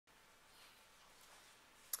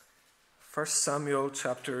1 Samuel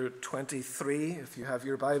chapter 23, if you have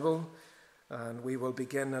your Bible, and we will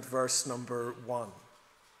begin at verse number 1.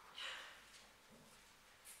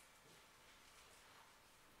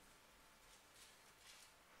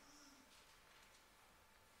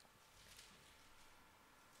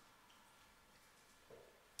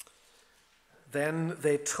 Then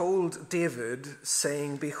they told David,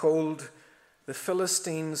 saying, "Behold, the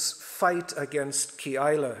Philistines fight against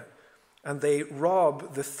Keilah, and they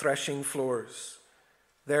rob the threshing floors."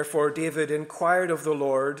 Therefore David inquired of the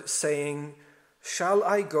Lord, saying, "Shall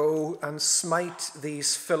I go and smite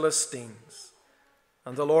these Philistines?"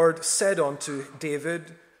 And the Lord said unto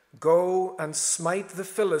David, "Go and smite the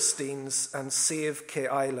Philistines and save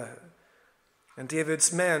Keilah." And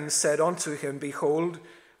David's men said unto him, "Behold,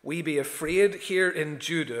 we be afraid here in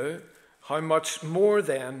Judah. How much more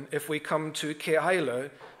then if we come to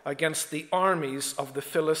Keilah against the armies of the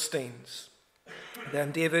Philistines?"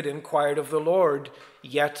 Then David inquired of the Lord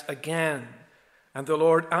yet again. And the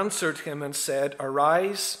Lord answered him and said,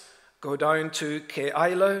 "Arise, go down to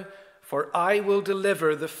Keilah, for I will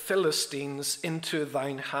deliver the Philistines into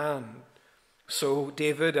thine hand." So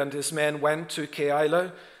David and his men went to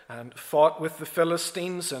Keilah and fought with the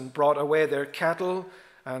Philistines and brought away their cattle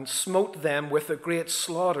and smote them with a great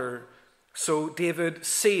slaughter. So David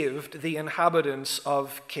saved the inhabitants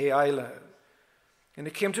of Keilah. And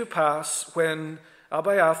it came to pass, when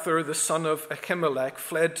Abiathar the son of Ahimelech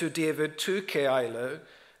fled to David to Keilah,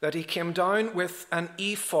 that he came down with an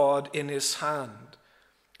ephod in his hand.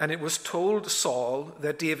 And it was told Saul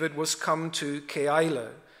that David was come to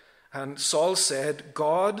Keilah. And Saul said,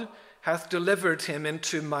 "God hath delivered him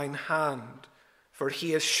into mine hand, for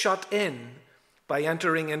he is shut in by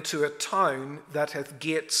entering into a town that hath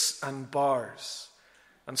gates and bars."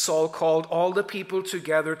 And Saul called all the people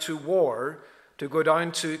together to war, to go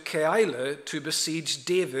down to Keilah to besiege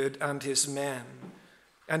David and his men.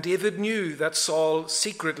 And David knew that Saul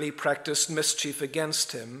secretly practiced mischief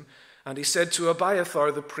against him, and he said to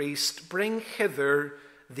Abiathar the priest, "Bring hither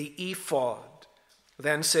the ephod."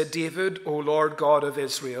 Then said David, "O Lord God of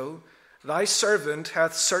Israel, thy servant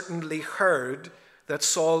hath certainly heard that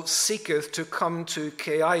Saul seeketh to come to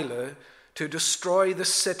Keilah to destroy the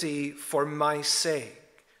city for my sake.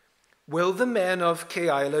 Will the men of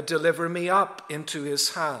Keilah deliver me up into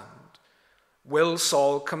his hand? Will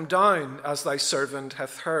Saul come down, as thy servant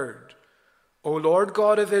hath heard? O Lord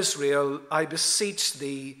God of Israel, I beseech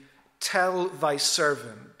thee, tell thy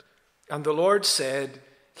servant." And the Lord said,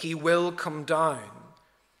 "He will come down."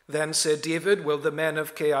 Then said David, "Will the men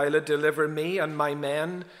of Keilah deliver me and my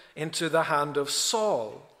men into the hand of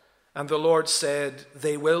Saul?" And the Lord said,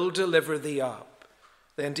 "They will deliver thee up."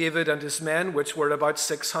 Then David and his men, which were about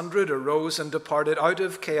 600, arose and departed out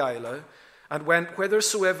of Keilah, and went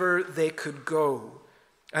whithersoever they could go.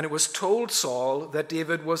 And it was told Saul that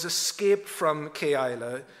David was escaped from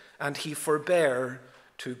Keilah, and he forbare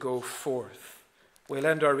to go forth. We'll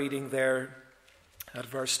end our reading there at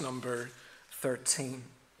verse number 13.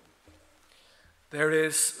 There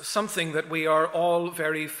is something that we are all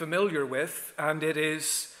very familiar with, and it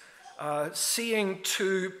is seeing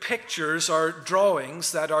two pictures or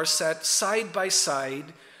drawings that are set side by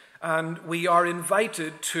side, and we are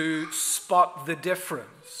invited to spot the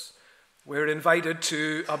difference. We're invited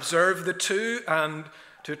to observe the two and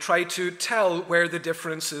to try to tell where the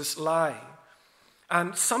differences lie.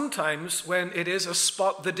 And sometimes when it is a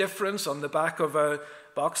spot the difference on the back of a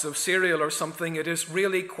box of cereal or something, it is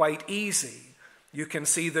really quite easy. You can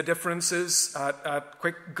see the differences at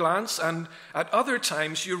quick glance, and at other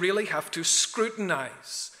times you really have to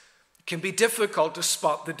scrutinize. It can be difficult to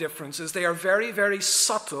spot the differences. They are very, very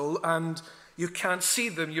subtle, and you can't see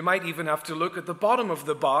them. You might even have to look at the bottom of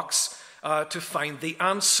the box to find the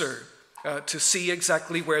answer, to see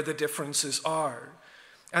exactly where the differences are.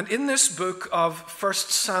 And in this book of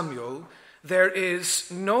 1 Samuel, there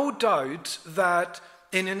is no doubt that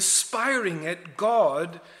in inspiring it,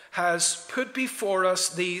 God has put before us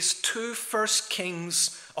these two first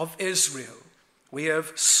kings of Israel. We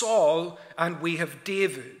have Saul and we have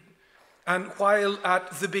David. And while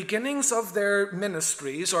at the beginnings of their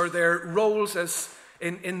ministries or their roles as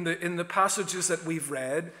in the passages that we've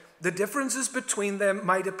read, the differences between them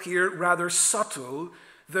might appear rather subtle,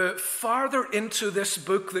 the farther into this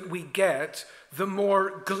book that we get, the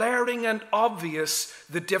more glaring and obvious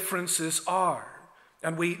the differences are.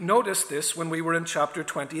 And we noticed this when we were in chapter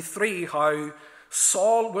 23, how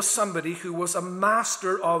Saul was somebody who was a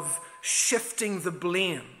master of shifting the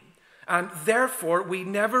blame. And therefore, we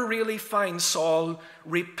never really find Saul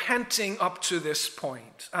repenting up to this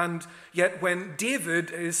point. And yet when David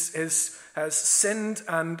has sinned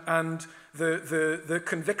and the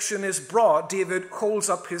conviction is brought, David holds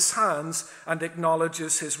up his hands and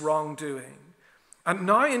acknowledges his wrongdoing. And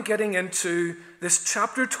now in getting into this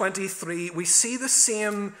chapter 23, we see the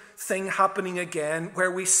same thing happening again,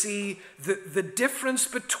 where we see the difference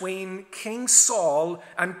between King Saul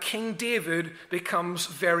and King David becomes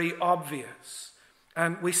very obvious.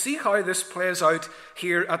 And we see how this plays out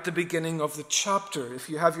here at the beginning of the chapter. If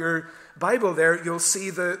you have your Bible there, you'll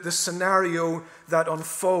see the scenario that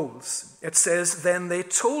unfolds. It says, "Then they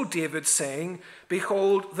told David, saying,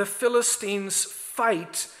 Behold, the Philistines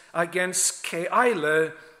fight against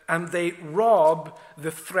Keilah, and they rob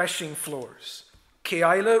the threshing floors."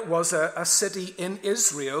 Keilah was a city in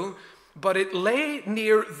Israel, but it lay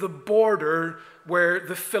near the border where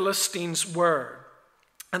the Philistines were.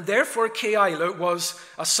 And therefore Keilah was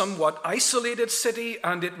a somewhat isolated city,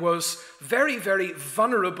 and it was very, very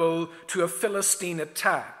vulnerable to a Philistine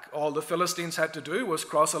attack. All the Philistines had to do was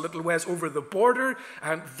cross a little ways over the border,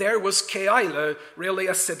 and there was Keilah, really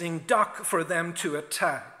a sitting duck for them to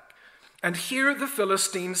attack. And here the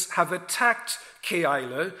Philistines have attacked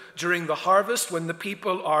Keilah during the harvest, when the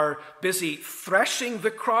people are busy threshing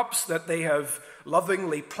the crops that they have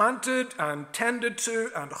lovingly planted and tended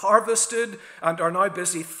to and harvested and are now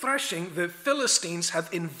busy threshing. The Philistines have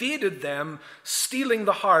invaded them, stealing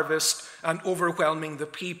the harvest and overwhelming the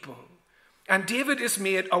people. And David is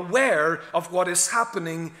made aware of what is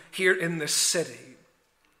happening here in this city.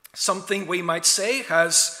 Something, we might say,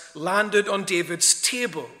 has landed on David's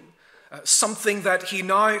table. Something that he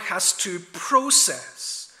now has to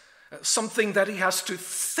process, something that he has to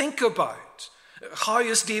think about. How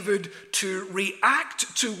is David to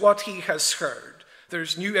react to what he has heard?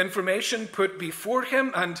 There's new information put before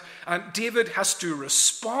him, and David has to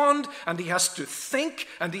respond, and he has to think,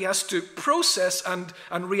 and he has to process and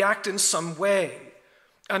react in some way.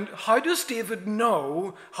 And how does David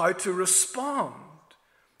know how to respond?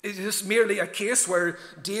 It is merely a case where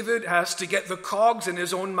David has to get the cogs in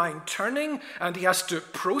his own mind turning, and he has to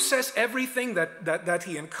process everything that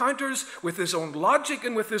he encounters with his own logic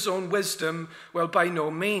and with his own wisdom. Well, by no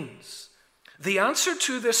means. The answer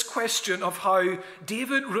to this question of how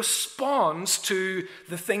David responds to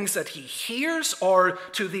the things that he hears or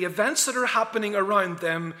to the events that are happening around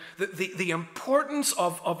them, the importance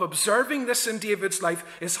of observing this in David's life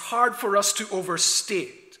is hard for us to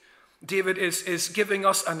overstate. David is giving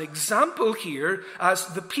us an example here as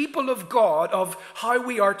the people of God of how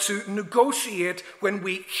we are to negotiate when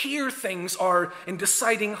we hear things or in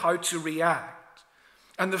deciding how to react.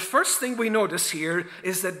 And the first thing we notice here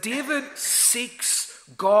is that David seeks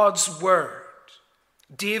God's word.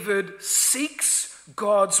 David seeks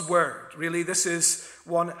God's word. Really, this is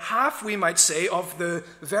one half, we might say, of the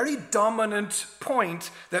very dominant point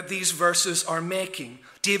that these verses are making.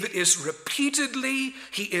 David is repeatedly,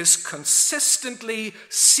 he is consistently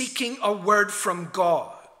seeking a word from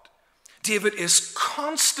God. David is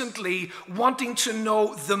constantly wanting to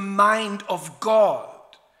know the mind of God.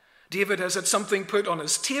 David has had something put on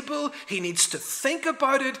his table. He needs to think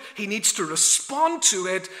about it. He needs to respond to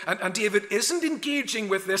it. And David isn't engaging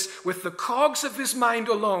with this with the cogs of his mind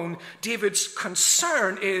alone. David's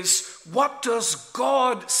concern is, what does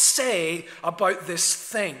God say about this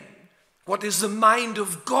thing? What is the mind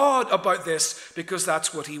of God about this? Because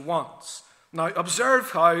that's what he wants. Now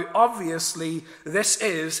observe how obviously this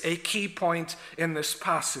is a key point in this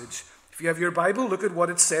passage. If you have your Bible, look at what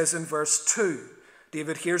it says in verse 2.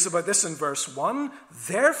 David hears about this in verse 1.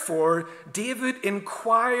 Therefore, David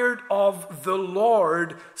inquired of the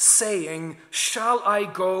Lord, saying, Shall I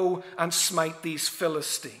go and smite these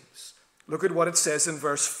Philistines? Look at what it says in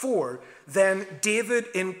verse 4. Then David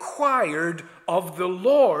inquired of the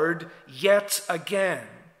Lord yet again.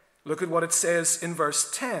 Look at what it says in verse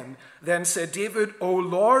 10. Then said David, O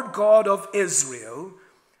Lord God of Israel.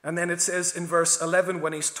 And then it says in verse 11,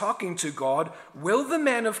 when he's talking to God, will the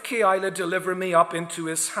men of Keilah deliver me up into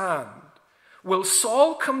his hand? Will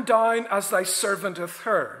Saul come down as thy servant hath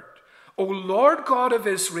heard? O Lord God of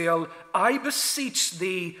Israel, I beseech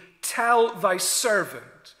thee, tell thy servant.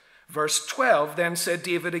 Verse 12, then said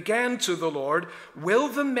David again to the Lord, will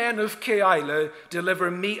the men of Keilah deliver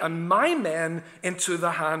me and my men into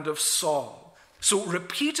the hand of Saul? So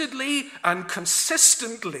repeatedly and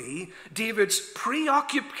consistently, David's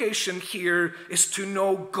preoccupation here is to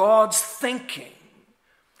know God's thinking.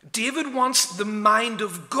 David wants the mind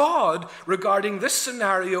of God regarding this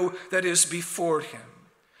scenario that is before him.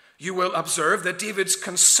 You will observe that David's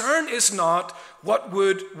concern is not, what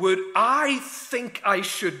would I think I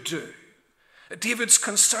should do? David's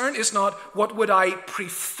concern is not what would I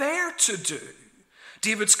prefer to do.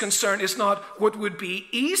 David's concern is not what would be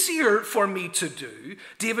easier for me to do.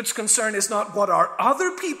 David's concern is not what are other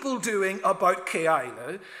people doing about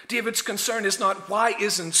Keilah. David's concern is not why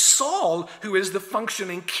isn't Saul, who is the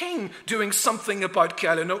functioning king, doing something about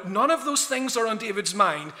Keilah. No, none of those things are on David's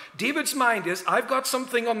mind. David's mind is, I've got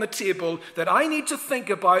something on the table that I need to think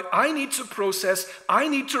about, I need to process, I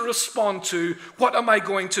need to respond to. What am I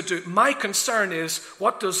going to do? My concern is,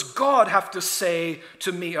 what does God have to say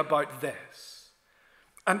to me about this?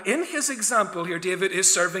 And in his example here, David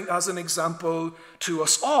is serving as an example to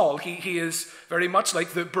us all. He is very much like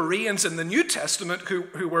the Bereans in the New Testament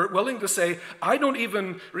who were willing to say, I don't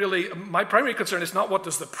even really, my primary concern is not what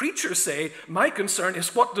does the preacher say, my concern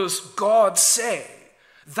is what does God say?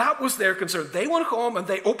 That was their concern. They went home and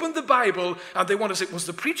they opened the Bible and they wanted to say, was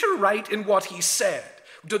the preacher right in what he said?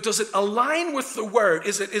 Does it align with the word?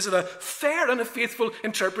 Is it a fair and a faithful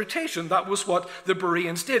interpretation? That was what the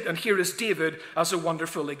Bereans did. And here is David as a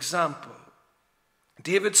wonderful example.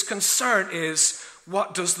 David's concern is,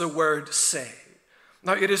 what does the word say?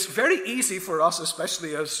 Now, it is very easy for us,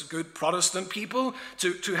 especially as good Protestant people,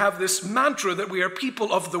 to have this mantra that we are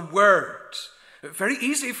people of the word. Very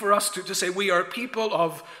easy for us to say we are people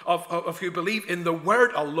of who believe in the word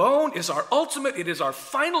alone is our ultimate, it is our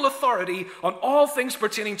final authority on all things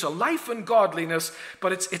pertaining to life and godliness.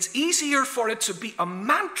 But it's easier for it to be a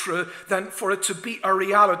mantra than for it to be a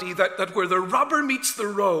reality, that where the rubber meets the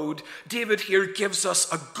road, David here gives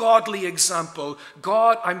us a godly example.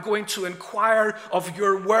 God, I'm going to inquire of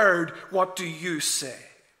your word. What do you say?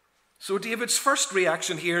 So David's first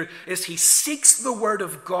reaction here is he seeks the word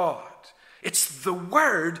of God. It's the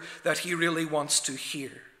word that he really wants to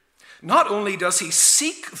hear. Not only does he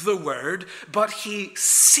seek the word, but he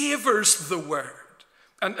savors the word.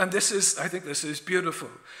 And this is, I think this is beautiful.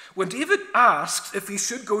 When David asks if he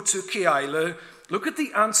should go to Keilah, look at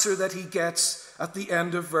the answer that he gets at the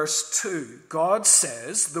end of verse 2. God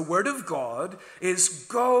says, the word of God is,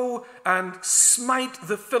 go and smite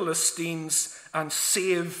the Philistines and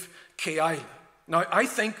save Keilah. Now, I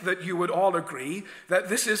think that you would all agree that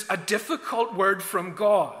this is a difficult word from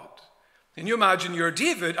God. Can you imagine you're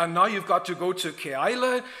David and now you've got to go to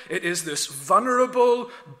Keilah? It is this vulnerable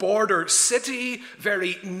border city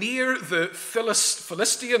very near the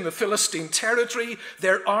Philistine territory.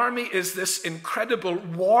 Their army is this incredible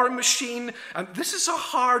war machine, and this is a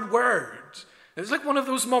hard word. It's like one of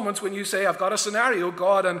those moments when you say, I've got a scenario,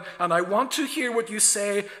 God, and I want to hear what you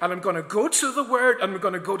say, and I'm going to go to the word, and I'm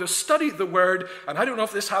going to go to study the word. And I don't know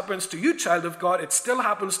if this happens to you, child of God. It still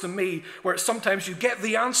happens to me, where sometimes you get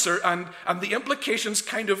the answer, and the implications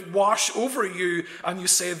kind of wash over you, and you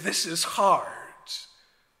say, this is hard.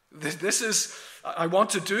 This is, I want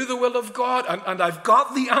to do the will of God, and I've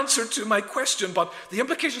got the answer to my question, but the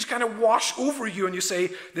implications kind of wash over you, and you say,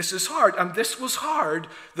 this is hard. And this was hard,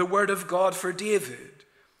 the word of God for David.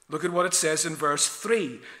 Look at what it says in verse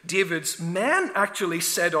 3. David's men actually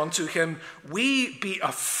said unto him, we be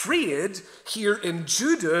afraid here in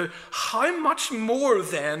Judah, how much more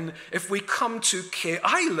then if we come to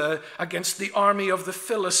Keilah against the army of the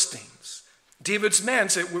Philistines? David's men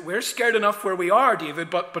say, we're scared enough where we are,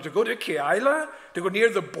 David, but to go to Keilah, to go near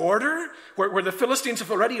the border, where the Philistines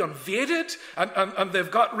have already invaded, and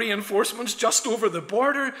they've got reinforcements just over the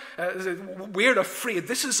border, we're afraid.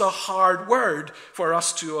 This is a hard word for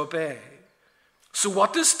us to obey. So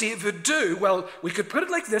what does David do? Well, we could put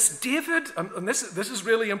it like this. David, and this is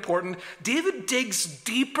really important, David digs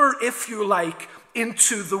deeper, if you like,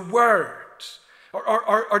 into the word.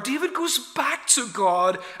 Or David goes back to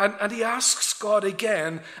God and he asks God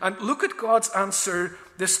again. And look at God's answer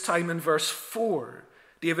this time in verse 4.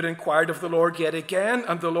 David inquired of the Lord yet again,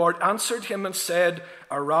 and the Lord answered him and said,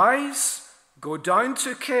 arise, go down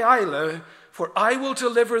to Keilah, for I will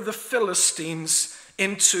deliver the Philistines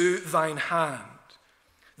into thine hand.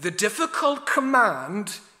 The difficult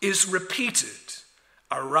command is repeated.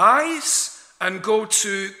 Arise and go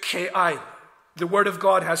to Keilah. The word of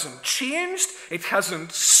God hasn't changed, it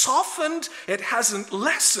hasn't softened, it hasn't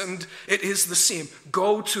lessened, it is the same.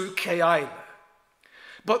 Go to Keilah.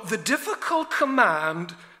 But the difficult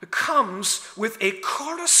command comes with a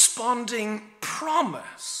corresponding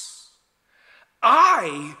promise.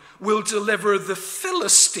 I will deliver the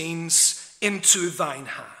Philistines into thine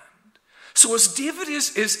hand. So as David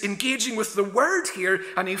is engaging with the word here,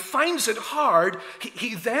 and he finds it hard,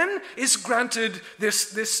 he then is granted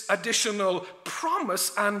this additional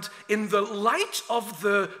promise. And in the light of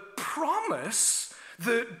the promise,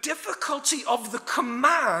 the difficulty of the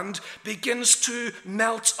command begins to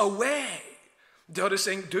melt away. God is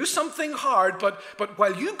saying, do something hard, but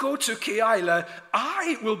while you go to Keilah,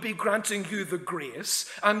 I will be granting you the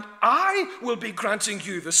grace, and I will be granting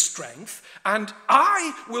you the strength, and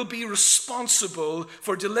I will be responsible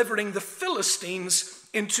for delivering the Philistines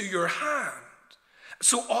into your hand.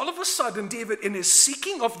 So all of a sudden, David, in his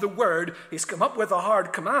seeking of the word, he's come up with a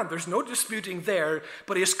hard command. There's no disputing there,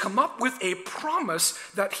 but he has come up with a promise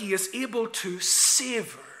that he is able to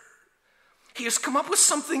savor. He has come up with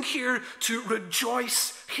something here to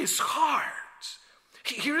rejoice his heart.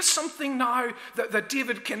 Here is something now that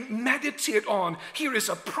David can meditate on. Here is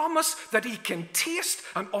a promise that he can taste,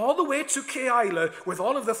 and all the way to Keilah, with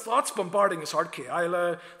all of the thoughts bombarding his heart,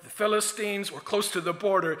 Keilah, the Philistines, we're close to the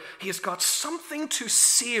border. He has got something to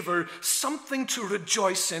savor, something to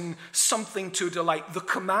rejoice in, something to delight. The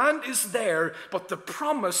command is there, but the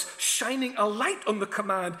promise shining a light on the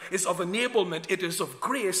command is of enablement. It is of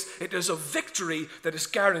grace. It is of victory that is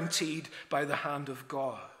guaranteed by the hand of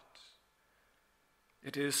God.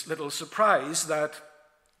 It is little surprise that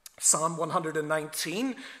Psalm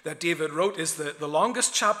 119 that David wrote is the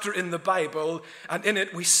longest chapter in the Bible, and in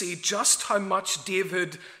it we see just how much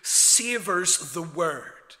David savors the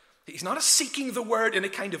word. He's not seeking the word in a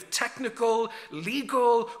kind of technical,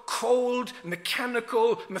 legal, cold,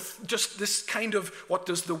 mechanical, just this kind of, what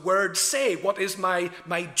does the word say? What is my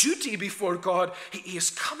duty before God? He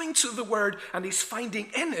is coming to the word, and he's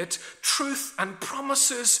finding in it truth and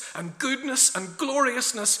promises and goodness and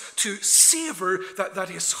gloriousness to savor, that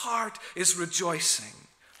his heart is rejoicing.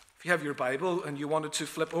 If you have your Bible and you wanted to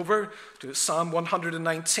flip over to Psalm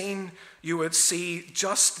 119, you would see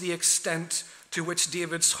just the extent to which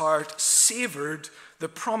David's heart savored the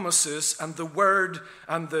promises and the word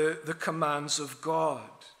and the commands of God.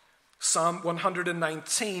 Psalm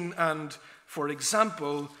 119 and, for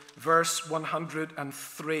example, verse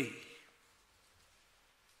 103.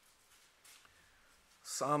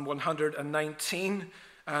 Psalm 119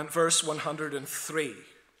 and verse 103.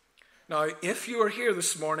 Now, if you are here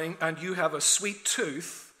this morning and you have a sweet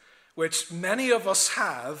tooth, which many of us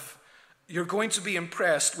have, you're going to be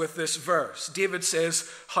impressed with this verse. David says,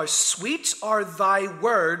 "How sweet are thy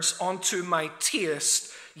words unto my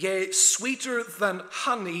taste, yea, sweeter than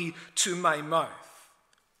honey to my mouth."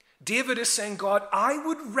 David is saying, God, I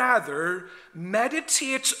would rather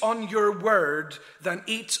meditate on your word than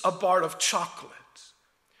eat a bar of chocolate.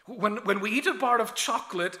 When we eat a bar of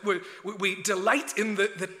chocolate, we delight in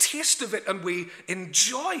the taste of it and we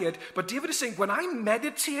enjoy it. But David is saying, when I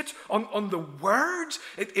meditate on the word,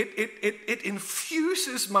 it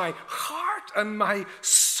infuses my heart and my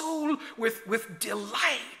soul with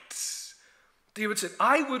delight. David said,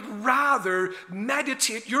 I would rather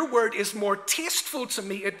meditate. Your word is more tasteful to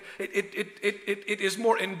me. It is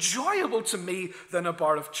more enjoyable to me than a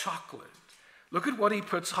bar of chocolate. Look at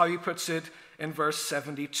how he puts it in verse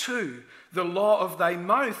 72. The law of thy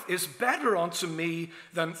mouth is better unto me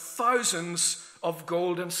than thousands of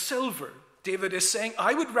gold and silver. David is saying,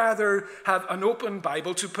 I would rather have an open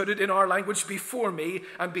Bible, to put it in our language, before me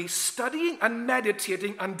and be studying and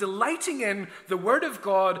meditating and delighting in the Word of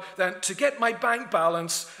God than to get my bank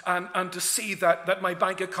balance and to see that my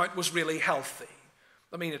bank account was really healthy.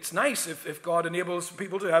 I mean, it's nice if God enables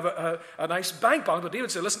people to have a nice bank balance. But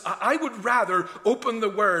David said, listen, I would rather open the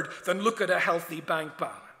Word than look at a healthy bank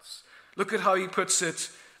balance. Look at how he puts it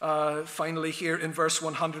finally here in verse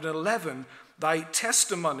 111. Thy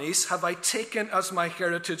testimonies have I taken as my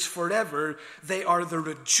heritage forever. They are the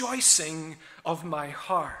rejoicing of my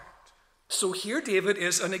heart. So here David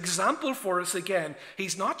is an example for us again.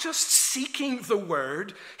 He's not just seeking the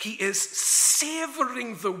word, he is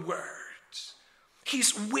savoring the word.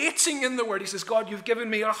 He's waiting in the word. He says, God, you've given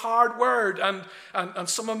me a hard word, and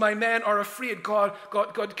some of my men are afraid. God,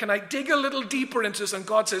 can I dig a little deeper into this? And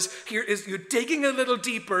God says, here is you're digging a little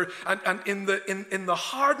deeper, and in the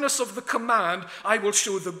hardness of the command, I will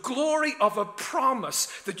show the glory of a promise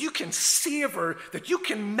that you can savor, that you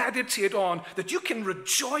can meditate on, that you can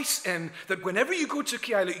rejoice in, that whenever you go to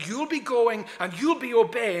Keilah, you'll be going and you'll be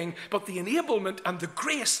obeying, but the enablement and the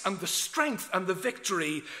grace and the strength and the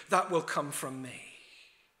victory, that will come from me.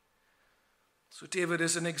 So David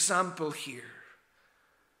is an example here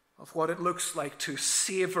of what it looks like to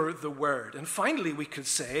savor the word. And finally, we could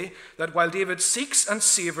say that while David seeks and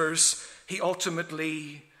savors, he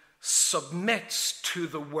ultimately submits to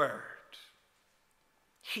the word.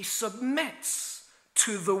 He submits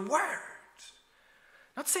to the word.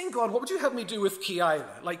 Not saying, God, what would you help me do with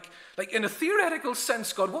Keilah? Like in a theoretical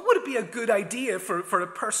sense, God, what would it be a good idea for a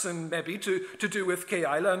person maybe to do with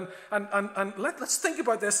Keilah? And let's think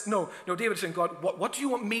about this. No, David's saying, God, what do you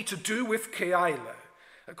want me to do with Keilah?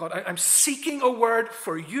 God, I'm seeking a word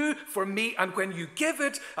for you, for me, and when you give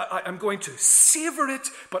it, I'm going to savor it,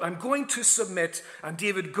 but I'm going to submit. And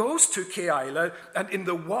David goes to Keilah, and in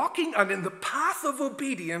the walking and in the path of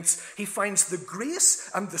obedience, he finds the grace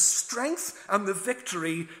and the strength and the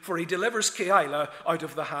victory, for he delivers Keilah out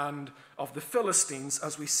of the hand of the Philistines,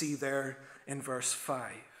 as we see there in verse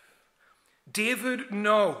 5. David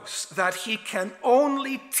knows that he can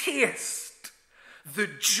only taste the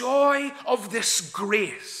joy of this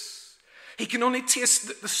grace. He can only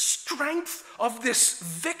taste the strength of this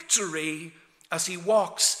victory as he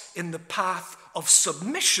walks in the path of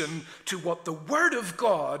submission to what the Word of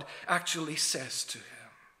God actually says to him.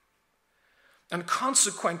 And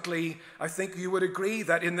consequently, I think you would agree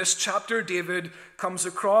that in this chapter, David comes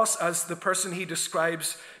across as the person he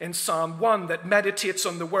describes in Psalm 1 that meditates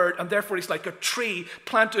on the word, and therefore he's like a tree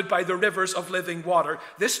planted by the rivers of living water.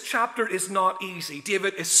 This chapter is not easy.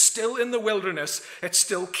 David is still in the wilderness. It's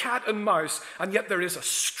still cat and mouse, and yet there is a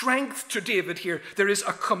strength to David here. There is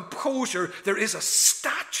a composure. There is a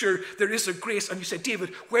stature. There is a grace. And you say,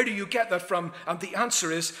 David, where do you get that from? And the answer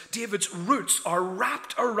is, David's roots are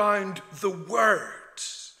wrapped around the word.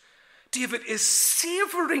 David is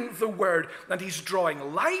savoring the word, and he's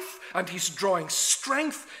drawing life and he's drawing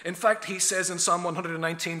strength. In fact, he says in Psalm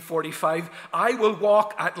 119:45, I will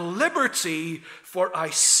walk at liberty, for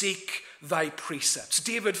I seek thy precepts.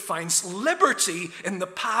 David finds liberty in the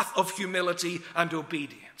path of humility and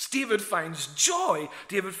obedience. David finds joy,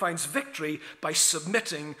 David finds victory by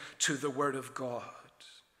submitting to the word of God.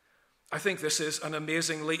 I think this is an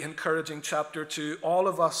amazingly encouraging chapter to all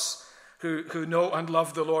of us who know and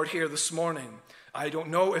love the Lord here this morning. I don't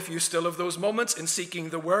know if you still have those moments in seeking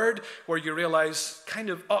the word where you realize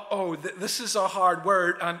kind of, this is a hard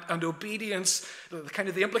word, and obedience, kind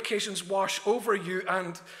of the implications wash over you,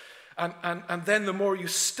 and then the more you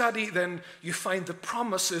study, then you find the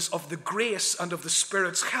promises of the grace and of the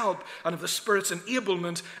Spirit's help and of the Spirit's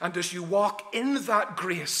enablement, and as you walk in that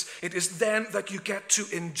grace, it is then that you get to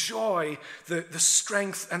enjoy the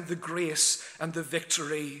strength and the grace and the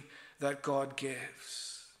victory that God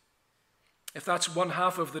gives. If that's one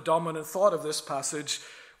half of the dominant thought of this passage,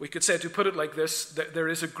 we could say, to put it like this, that there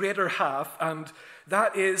is a greater half, and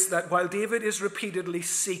that is that while David is repeatedly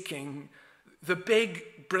seeking, the big,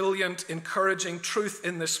 brilliant, encouraging truth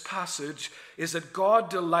in this passage is that God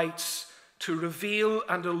delights to reveal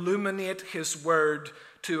and illuminate his word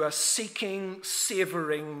to a seeking,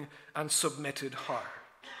 savoring, and submitted heart.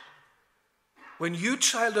 When you,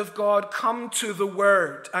 child of God, come to the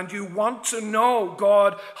word and you want to know,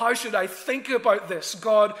 God, how should I think about this?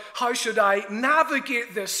 God, how should I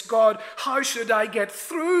navigate this? God, how should I get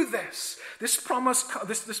through this? This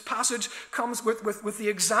passage comes with the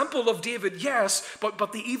example of David, yes,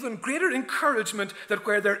 but the even greater encouragement that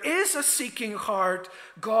where there is a seeking heart,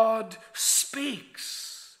 God speaks.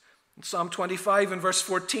 In Psalm 25 and verse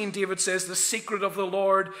 14, David says, the secret of the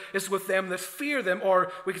Lord is with them that fear them,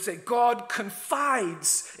 or we could say, God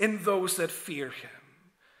confides in those that fear him.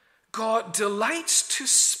 God delights to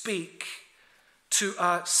speak to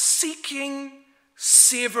a seeking,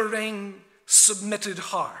 savoring, submitted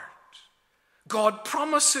heart. God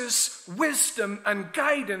promises wisdom and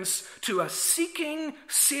guidance to a seeking,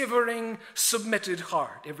 savoring, submitted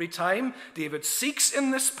heart. Every time David seeks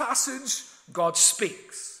in this passage, God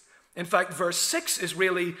speaks. In fact, verse 6 is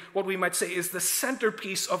really what we might say is the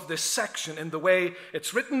centerpiece of this section. In the way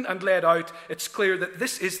it's written and laid out, it's clear that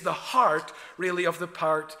this is the heart, really, of the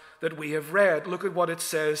part that we have read. Look at what it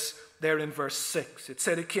says there in verse 6. It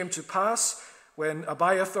said, it came to pass when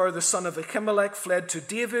Abiathar the son of Ahimelech fled to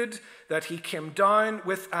David that he came down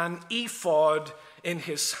with an ephod in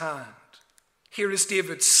his hand. Here is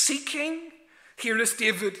David seeking. Here is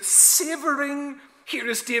David savoring. Here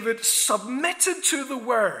is David submitted to the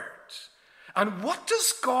word. And what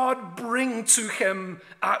does God bring to him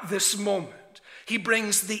at this moment? He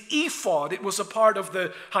brings the ephod. It was a part of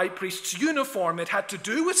the high priest's uniform. It had to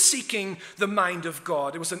do with seeking the mind of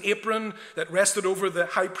God. It was an apron that rested over the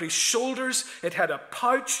high priest's shoulders. It had a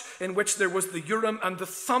pouch in which there was the Urim and the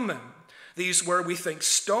Thummim. These were, we think,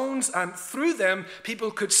 stones, and through them,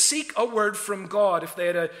 people could seek a word from God. If they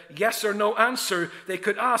had a yes or no answer, they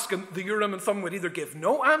could ask, and the Urim and Thummim would either give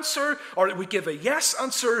no answer, or it would give a yes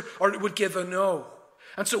answer, or it would give a no.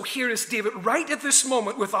 And so here is David right at this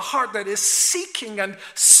moment with a heart that is seeking and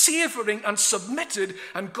savoring and submitted,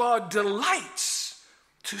 and God delights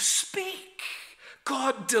to speak.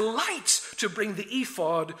 God delights to bring the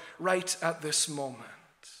ephod right at this moment.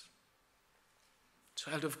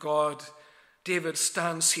 Child of God, David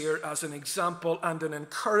stands here as an example and an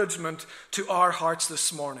encouragement to our hearts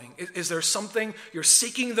this morning. Is there something you're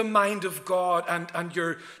seeking the mind of God, and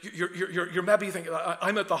you're maybe thinking,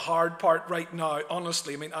 I'm at the hard part right now,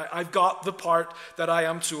 honestly. I mean, I've got the part that I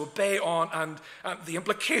am to obey on, and the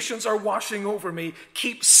implications are washing over me.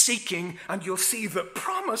 Keep seeking, and you'll see the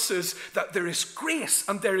promises that there is grace,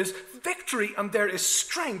 and there is victory, and there is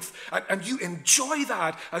strength, and you enjoy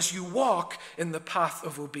that as you walk in the path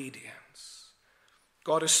of obedience.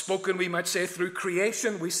 God has spoken, we might say, through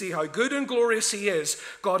creation. We see how good and glorious he is.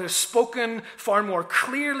 God has spoken far more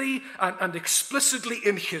clearly and explicitly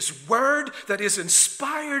in his word that is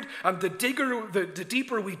inspired. And the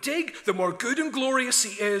deeper we dig, the more good and glorious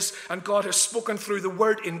he is. And God has spoken through the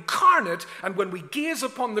word incarnate. And when we gaze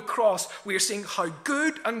upon the cross, we are seeing how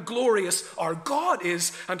good and glorious our God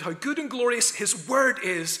is and how good and glorious his word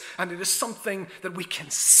is. And it is something that we can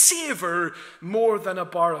savor more than a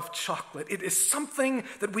bar of chocolate. It is something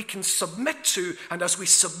that we can submit to, and as we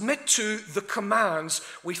submit to the commands,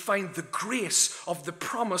 we find the grace of the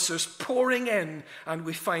promises pouring in, and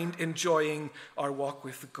we find enjoying our walk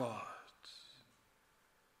with God.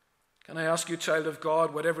 Can I ask you, child of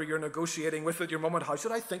God, whatever you're negotiating with at your moment, how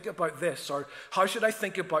should I think about this, or how should I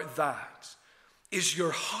think about that? Is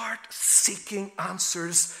your heart seeking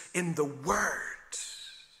answers in the Word?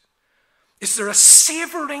 Is there a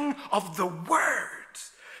savoring of the Word?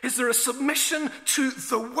 Is there a submission to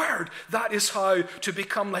the word? That is how to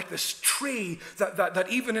become like this tree that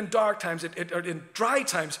even in dark times, or in dry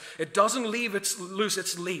times, it doesn't lose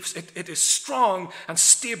its leaves. It is strong and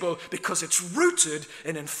stable because it's rooted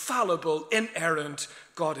in infallible, inerrant,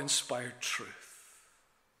 God-inspired truth.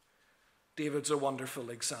 David's a wonderful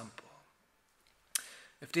example.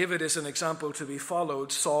 If David is an example to be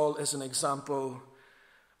followed, Saul is an example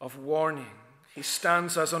of warning. He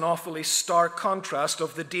stands as an awfully stark contrast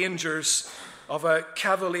of the dangers of a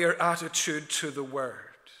cavalier attitude to the word.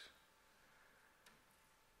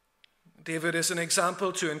 David is an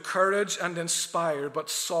example to encourage and inspire, but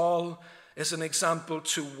Saul is an example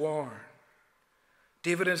to warn.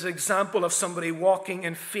 David is an example of somebody walking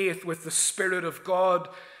in faith with the Spirit of God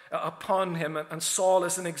upon him, and Saul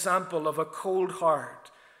is an example of a cold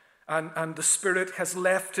heart, and the Spirit has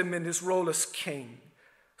left him in his role as king.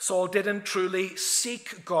 Saul didn't truly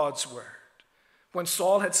seek God's word. When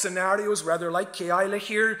Saul had scenarios rather like Keilah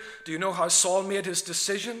here, do you know how Saul made his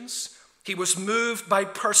decisions? He was moved by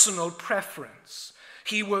personal preference.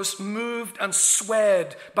 He was moved and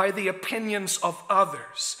swayed by the opinions of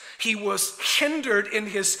others. He was hindered in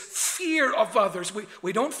his fear of others.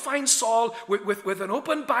 We don't find Saul with an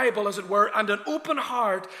open Bible, as it were, and an open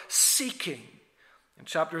heart seeking. In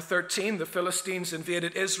chapter 13, the Philistines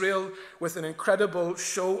invaded Israel with an incredible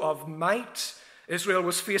show of might. Israel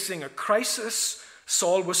was facing a crisis.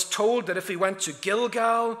 Saul was told that if he went to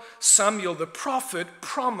Gilgal, Samuel the prophet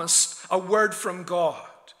promised a word from God.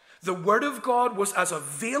 The word of God was as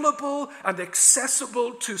available and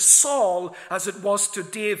accessible to Saul as it was to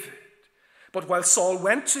David. But while Saul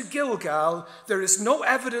went to Gilgal, there is no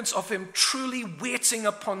evidence of him truly waiting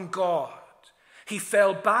upon God. He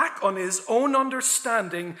fell back on his own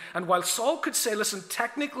understanding, and while Saul could say, listen,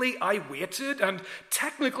 technically I waited and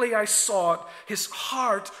technically I sought, his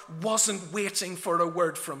heart wasn't waiting for a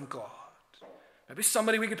word from God. Maybe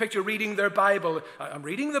somebody we could picture reading their Bible. I'm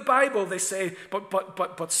reading the Bible, they say,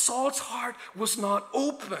 but Saul's heart was not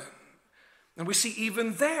open. And we see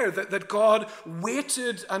even there that God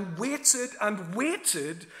waited and waited and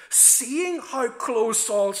waited, seeing how close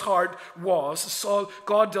Saul's heart was.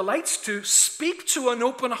 God delights to speak to an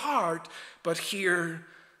open heart, but here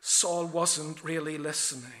Saul wasn't really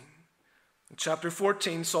listening. In chapter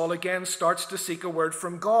 14, Saul again starts to seek a word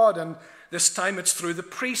from God, and this time it's through the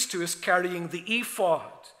priest who is carrying the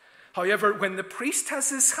ephod. However, when the priest has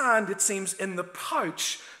his hand, it seems, in the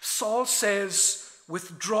pouch, Saul says,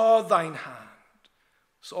 "Withdraw thine hand."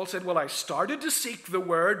 Saul said, well, I started to seek the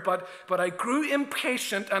word, but I grew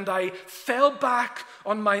impatient and I fell back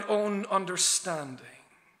on my own understanding.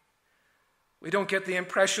 We don't get the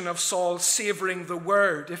impression of Saul savoring the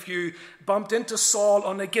word. If you bumped into Saul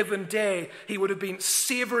on a given day, he would have been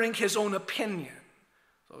savoring his own opinion.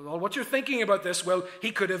 Well, what you're thinking about this, well,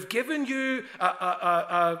 he could have given you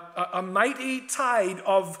a mighty tide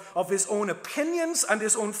of his own opinions and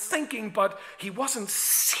his own thinking, but he wasn't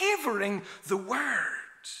savoring the word.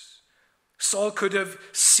 Saul could have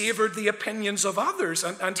savored the opinions of others,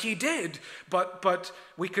 and he did, but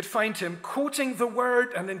we could find him quoting the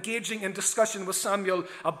word and engaging in discussion with Samuel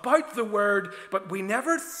about the word, but we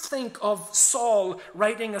never think of Saul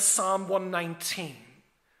writing a Psalm 119.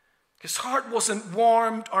 His heart wasn't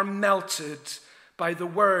warmed or melted by the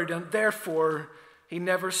word, and therefore he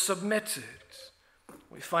never submitted.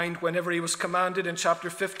 We find whenever he was commanded in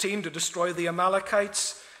chapter 15 to destroy the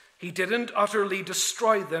Amalekites, he didn't utterly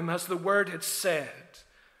destroy them as the word had said.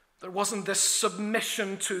 There wasn't this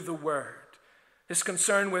submission to the word. His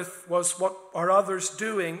concern was what are others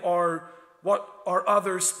doing or what are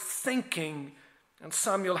others thinking. And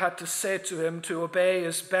Samuel had to say to him, to obey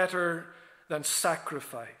is better than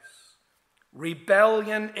sacrifice.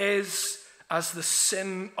 Rebellion is as the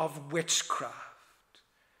sin of witchcraft.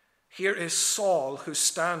 Here is Saul, who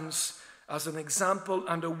stands as an example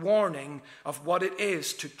and a warning of what it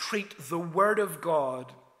is to treat the word of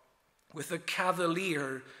God with a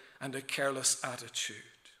cavalier and a careless attitude.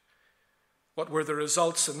 What were the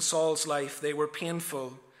results in Saul's life? They were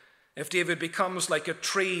painful. If David becomes like a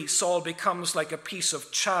tree, Saul becomes like a piece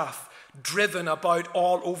of chaff, driven about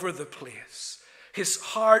all over the place. His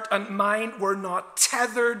heart and mind were not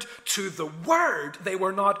tethered to the word. They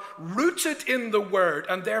were not rooted in the word.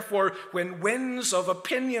 And therefore, when winds of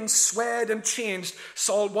opinion swayed and changed,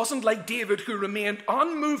 Saul wasn't like David, who remained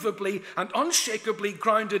unmovably and unshakably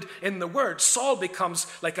grounded in the word. Saul becomes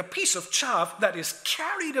like a piece of chaff that is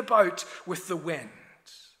carried about with the wind.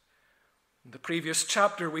 In the previous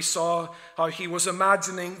chapter, we saw how he was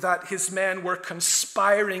imagining that his men were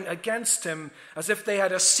conspiring against him as if they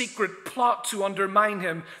had a secret plot to undermine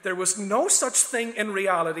him. There was no such thing in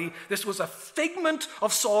reality. This was a figment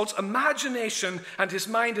of Saul's imagination, and his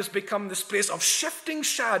mind has become this place of shifting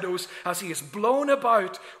shadows as he is blown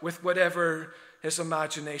about with whatever his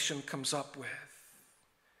imagination comes up with.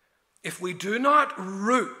 If we do not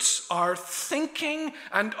root our thinking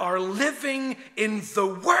and our living in the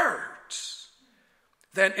word,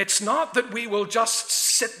 then it's not that we will just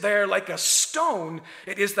sit there like a stone.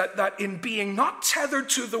 It is that in being not tethered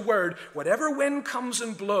to the word, whatever wind comes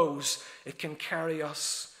and blows, it can carry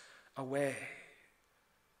us away.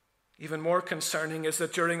 Even more concerning is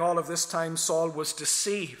that during all of this time, Saul was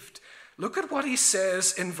deceived. Look at what he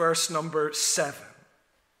says in verse number 7.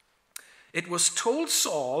 It was told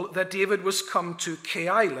Saul that David was come to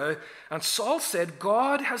Keilah, and Saul said,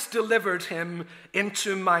 God has delivered him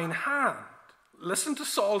into mine hand. Listen to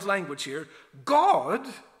Saul's language here. God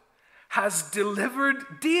has delivered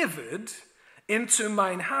David into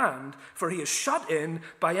mine hand, for he is shut in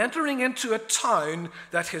by entering into a town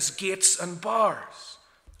that has gates and bars.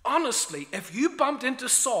 Honestly, if you bumped into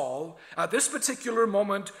Saul at this particular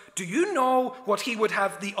moment, do you know what he would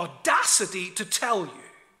have the audacity to tell you?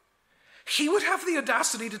 He would have the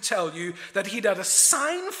audacity to tell you that he'd had a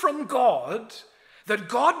sign from God, that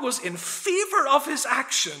God was in favor of his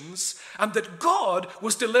actions, and that God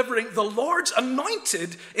was delivering the Lord's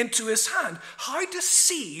anointed into his hand. How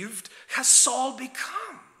deceived has Saul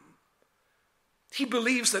become? He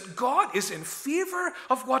believes that God is in favor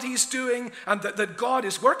of what he's doing, and that God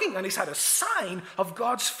is working, and he's had a sign of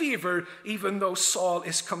God's favor, even though Saul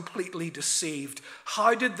is completely deceived.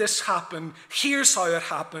 How did this happen? Here's how it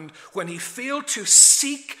happened. When he failed to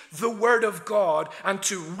seek the word of God and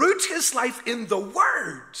to root his life in the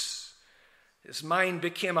words, his mind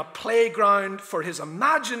became a playground for his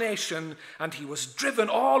imagination, and he was driven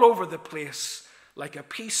all over the place like a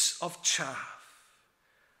piece of chaff.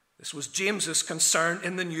 This was James's concern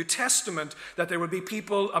in the New Testament, that there would be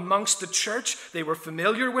people amongst the church. They were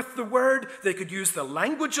familiar with the word. They could use the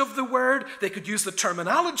language of the word. They could use the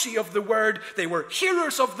terminology of the word. They were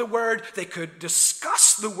hearers of the word. They could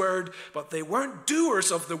discuss the word, but they weren't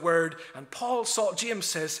doers of the word. And James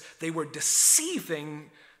says they were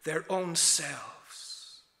deceiving their own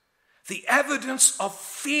selves. The evidence of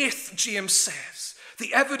faith, James says,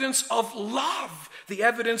 the evidence of love, the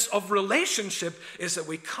evidence of relationship is that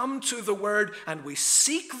we come to the word and we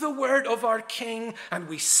seek the word of our King, and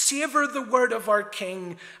we savor the word of our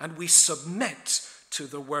King, and we submit to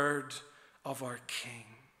the word of our King.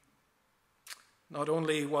 Not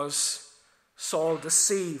only was Saul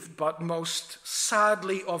deceived, but most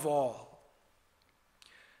sadly of all,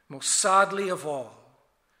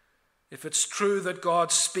 if it's true that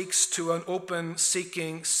God speaks to an open,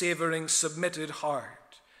 seeking, savoring, submitted heart,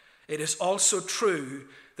 it is also true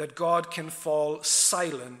that God can fall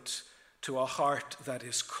silent to a heart that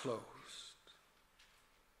is closed.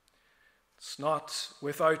 It's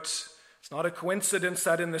not a coincidence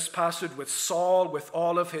that in this passage with Saul, with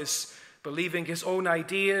all of his believing his own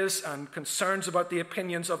ideas and concerns about the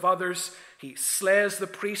opinions of others, he slays the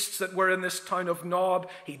priests that were in this town of Nob.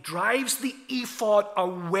 He drives the ephod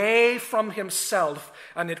away from himself,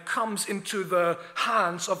 and it comes into the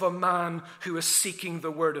hands of a man who is seeking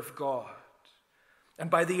the word of God. And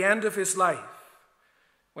by the end of his life,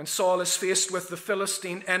 when Saul is faced with the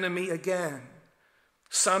Philistine enemy again,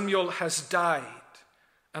 Samuel has died.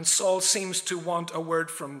 And Saul seems to want a word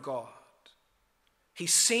from God. He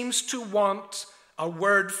seems to want a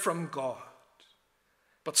word from God.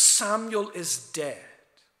 But Samuel is dead.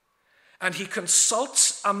 And he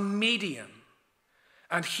consults a medium.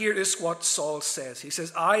 And here is what Saul says. He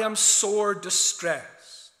says, I am sore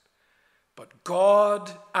distressed, but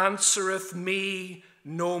God answereth me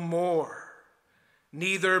no more,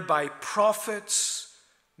 neither by prophets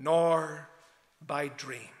nor by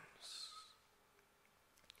dreams.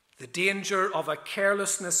 The danger of a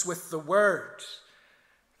carelessness with the word,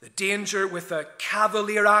 the danger with a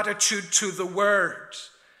cavalier attitude to the word,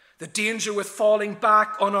 the danger with falling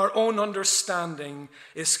back on our own understanding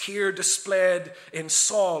is here displayed in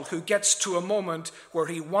Saul, who gets to a moment where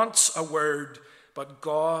he wants a word, but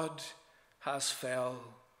God has fell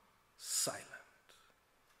silent.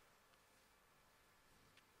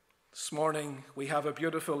 This morning we have a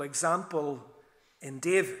beautiful example in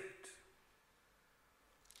David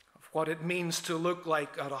of what it means to look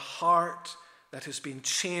like at a heart that has been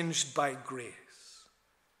changed by grace.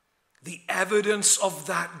 The evidence of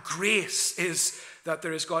that grace is that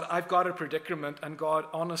there is God. I've got a predicament, and God,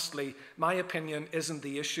 honestly, my opinion isn't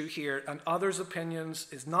the issue here, and others' opinions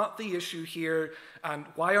is not the issue here, and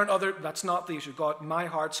why aren't other, that's not the issue. God, my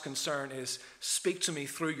heart's concern is, speak to me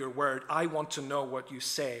through your word. I want to know what you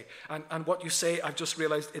say. And what you say, I've just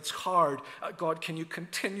realized it's hard. God, can you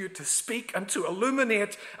continue to speak and to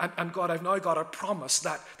illuminate? And God, I've now got a promise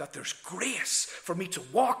that there's grace for me to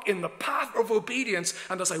walk in the path of obedience,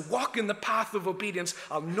 and as I walk in the path of obedience,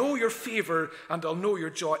 I'll know your favor and I'll know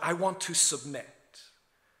your joy. I want to submit.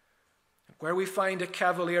 Where we find a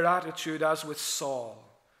cavalier attitude, as with Saul,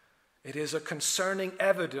 it is a concerning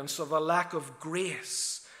evidence of a lack of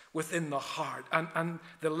grace within the heart. And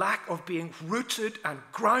the lack of being rooted and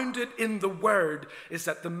grounded in the word is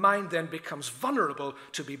that the mind then becomes vulnerable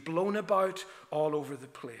to be blown about all over the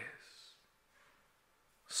place.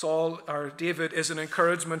 Saul, or David, is an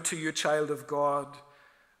encouragement to you, child of God,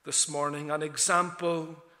 this morning, an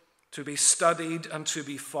example to be studied and to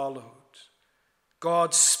be followed.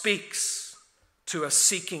 God speaks to a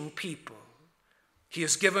seeking people. He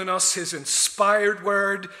has given us his inspired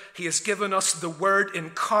word. He has given us the word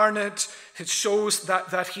incarnate. It shows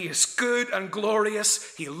that he is good and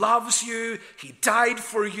glorious. He loves you. He died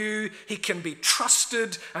for you. He can be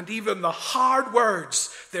trusted. And even the hard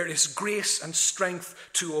words, there is grace and strength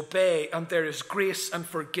to obey. And there is grace and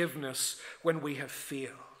forgiveness when we have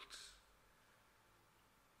failed.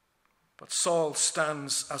 But Saul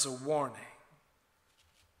stands as a warning.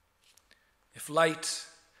 If light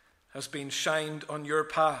has been shined on your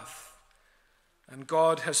path and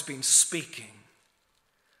God has been speaking,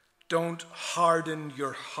 don't harden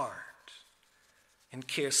your heart in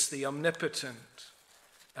case the omnipotent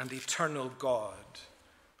and eternal God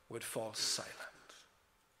would fall silent.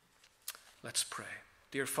 Let's pray.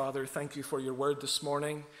 Dear Father, thank you for your word this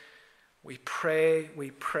morning. We pray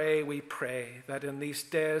that in these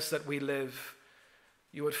days that we live,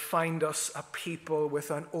 you would find us a people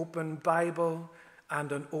with an open Bible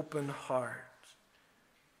and an open heart.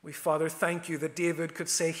 We, Father, thank you that David could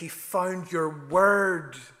say he found your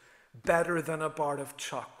word better than a bar of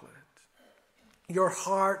chocolate. Your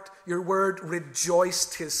heart, your word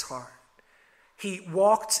rejoiced his heart. He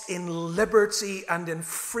walked in liberty and in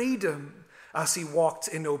freedom as he walked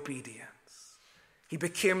in obedience. He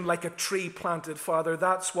became like a tree planted, Father.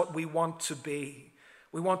 That's what we want to be.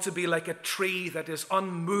 We want to be like a tree that is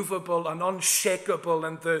unmovable and unshakable,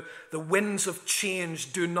 and the winds of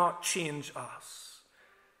change do not change us.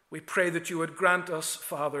 We pray that you would grant us,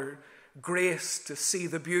 Father, grace to see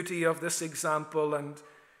the beauty of this example, and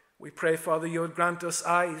we pray, Father, you would grant us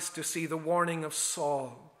eyes to see the warning of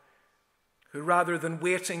Saul, who rather than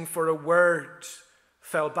waiting for a word,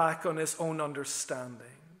 fell back on his own understanding.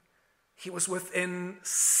 He was within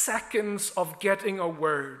seconds of getting a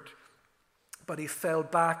word, but he fell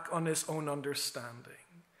back on his own understanding.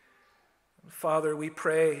 Father, we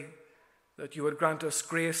pray that you would grant us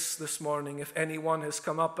grace this morning. If anyone has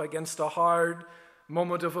come up against a hard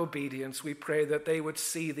moment of obedience, we pray that they would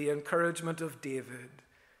see the encouragement of David,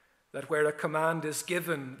 that where a command is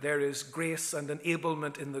given, there is grace and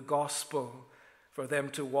enablement in the gospel for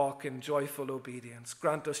them to walk in joyful obedience.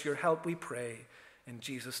 Grant us your help, we pray. In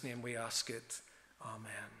Jesus' name we ask it.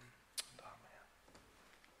 Amen.